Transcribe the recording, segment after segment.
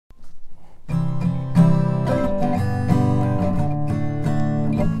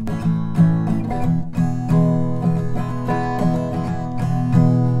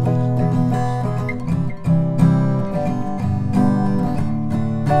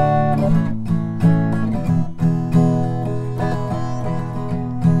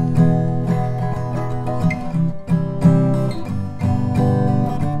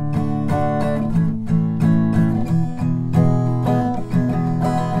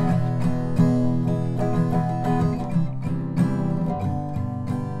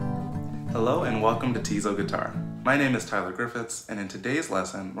welcome to Tizo Guitar. My name is Tyler Griffiths, and in today's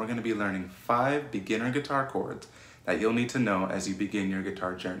lesson, we're going to be learning 5 beginner guitar chords that you'll need to know as you begin your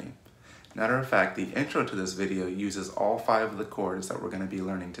guitar journey. Matter of fact, the intro to this video uses all 5 of the chords that we're going to be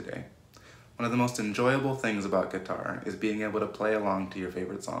learning today. One of the most enjoyable things about guitar is being able to play along to your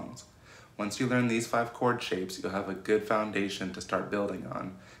favorite songs. Once you learn these 5 chord shapes, you'll have a good foundation to start building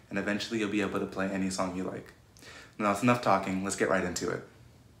on, and eventually you'll be able to play any song you like. Now that's enough talking, let's get right into it.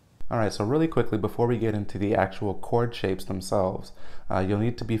 Alright, so really quickly before we get into the actual chord shapes themselves, you'll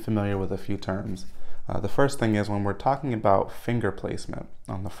need to be familiar with a few terms. The first thing is when we're talking about finger placement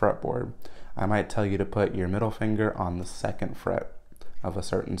on the fretboard, I might tell you to put your middle finger on the 2nd fret of a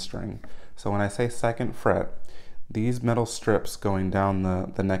certain string. So when I say 2nd fret, these metal strips going down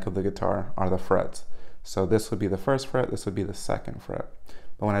the neck of the guitar are the frets. So this would be the 1st fret, this would be the 2nd fret.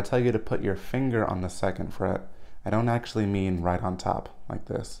 But when I tell you to put your finger on the 2nd fret, I don't actually mean right on top like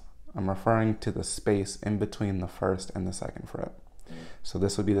this. I'm referring to the space in between the 1st and the 2nd fret. So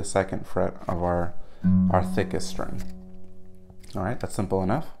this would be the 2nd fret of our thickest string. All right, that's simple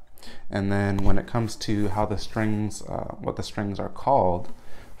enough. And then when it comes to how the strings, what the strings are called,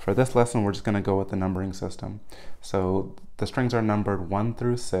 for this lesson we're just going to go with the numbering system. So the strings are numbered 1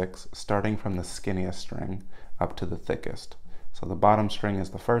 through 6, starting from the skinniest string up to the thickest. So the bottom string is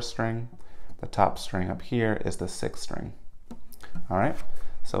the 1st string, the top string up here is the 6th string. All right.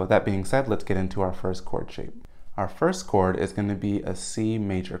 So with that being said, let's get into our first chord shape. Our first chord is going to be a C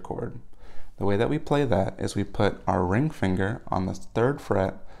major chord. The way that we play that is we put our ring finger on the 3rd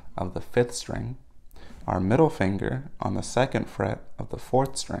fret of the 5th string, our middle finger on the 2nd fret of the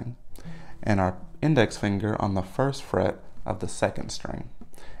 4th string, and our index finger on the 1st fret of the 2nd string.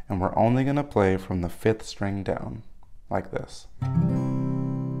 And we're only going to play from the 5th string down, like this.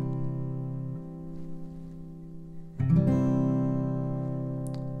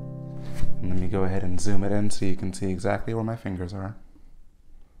 Let me go ahead and zoom it in so you can see exactly where my fingers are.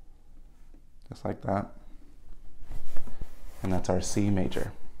 Just like that. And that's our C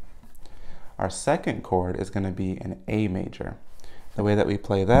major. Our second chord is going to be an A major. The way that we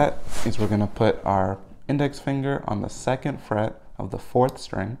play that is we're going to put our index finger on the 2nd fret of the 4th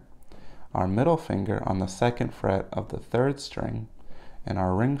string, our middle finger on the 2nd fret of the 3rd string, and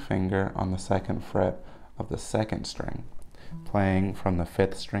our ring finger on the 2nd fret of the 2nd string, playing from the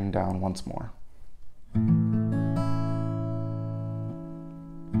 5th string down once more.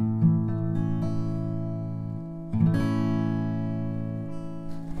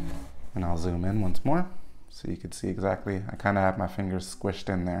 And I'll zoom in once more so you can see exactly. I kind of have my fingers squished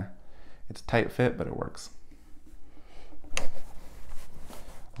in there. It's a tight fit, but it works.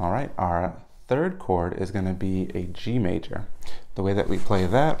 All right, our third chord is going to be a G major. The way that we play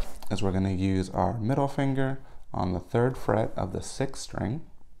that is we're going to use our middle finger on the 3rd fret of the 6th string,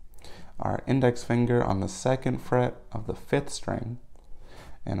 our index finger on the 2nd fret of the 5th string,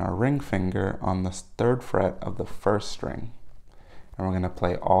 and our ring finger on the 3rd fret of the 1st string. And we're going to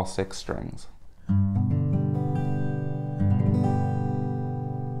play all 6 strings. And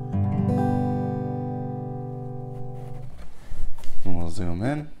we'll zoom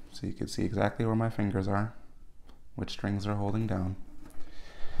in so you can see exactly where my fingers are, which strings are holding down.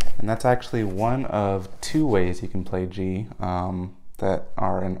 And that's actually one of 2 ways you can play G that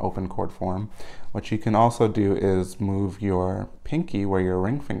are in open chord form. What you can also do is move your pinky where your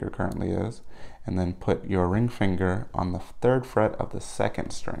ring finger currently is, and then put your ring finger on the 3rd fret of the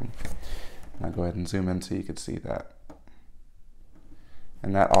 2nd string. And I'll go ahead and zoom in so you can see that.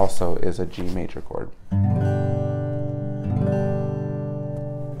 And that also is a G major chord.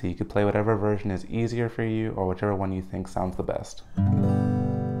 So you could play whatever version is easier for you or whichever one you think sounds the best.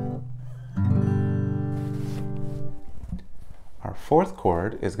 Our fourth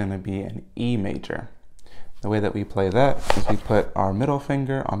chord is going to be an E major. The way that we play that is we put our middle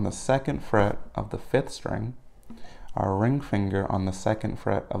finger on the 2nd fret of the 5th string, our ring finger on the 2nd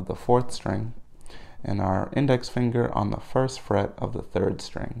fret of the 4th string, and our index finger on the 1st fret of the 3rd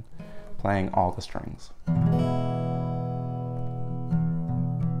string, playing all the strings.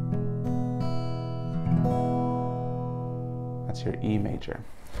 That's your E major.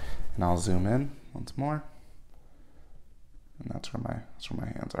 And I'll zoom in once more. And that's where my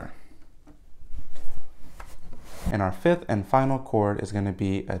hands are. And our 5th and final chord is going to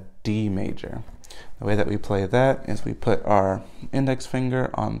be a D major. The way that we play that is we put our index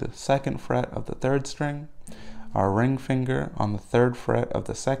finger on the 2nd fret of the 3rd string, our ring finger on the 3rd fret of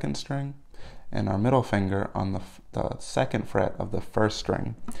the 2nd string, and our middle finger on the 2nd fret of the 1st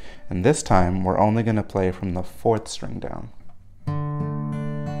string. And this time we're only going to play from the 4th string down.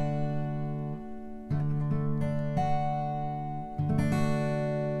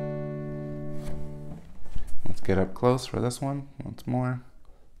 Let's get up close for this one once more.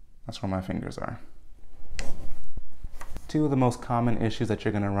 That's where my fingers are. Two of the most common issues that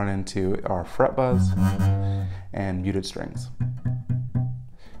you're going to run into are fret buzz and muted strings.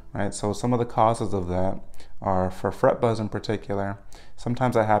 Right, so some of the causes of that are, for fret buzz in particular,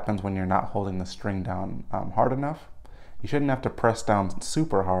 sometimes that happens when you're not holding the string down hard enough. You shouldn't have to press down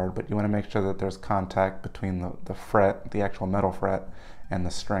super hard, but you want to make sure that there's contact between the fret, the actual metal fret, and the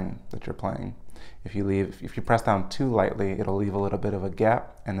string that you're playing. If you press down too lightly, it'll leave a little bit of a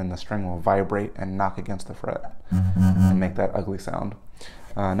gap, and then the string will vibrate and knock against the fret and make that ugly sound.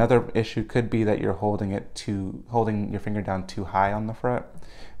 Another issue could be that you're holding your finger down too high on the fret,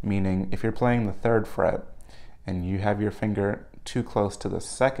 meaning if you're playing the 3rd fret and you have your finger too close to the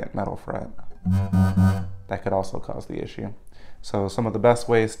 2nd metal fret, that could also cause the issue. So some of the best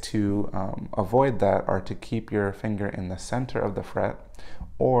ways to avoid that are to keep your finger in the center of the fret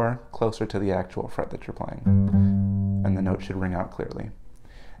or closer to the actual fret that you're playing, and the note should ring out clearly.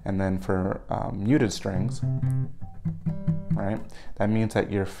 And then for muted strings, right, that means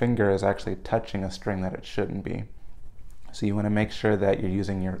that your finger is actually touching a string that it shouldn't be. So you want to make sure that you're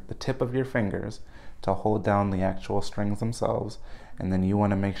using the tip of your fingers to hold down the actual strings themselves, and then you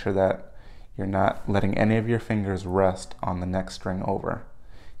want to make sure that you're not letting any of your fingers rest on the next string over.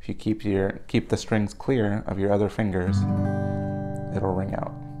 If you keep the strings clear of your other fingers, it'll ring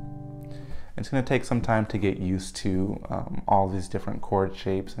out. It's going to take some time to get used to all these different chord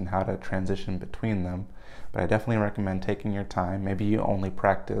shapes and how to transition between them, but I definitely recommend taking your time. Maybe you only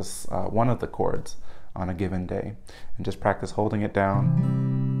practice one of the chords on a given day, and just practice holding it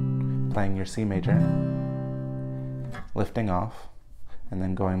down, playing your C major, lifting off, and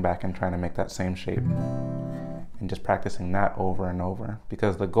then going back and trying to make that same shape, and just practicing that over and over,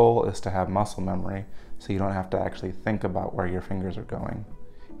 because the goal is to have muscle memory, so you don't have to actually think about where your fingers are going.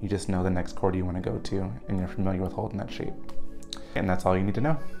 You just know the next chord you want to go to, and you're familiar with holding that shape. And that's all you need to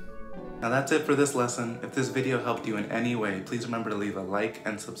know. Now that's it for this lesson. If this video helped you in any way, please remember to leave a like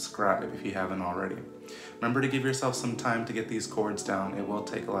and subscribe if you haven't already. Remember to give yourself some time to get these chords down. It will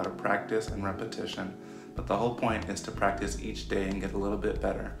take a lot of practice and repetition, but the whole point is to practice each day and get a little bit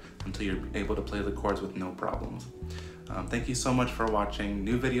better until you're able to play the chords with no problems. Thank you so much for watching.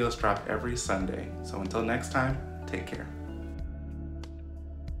 New videos drop every Sunday, so until next time, take care.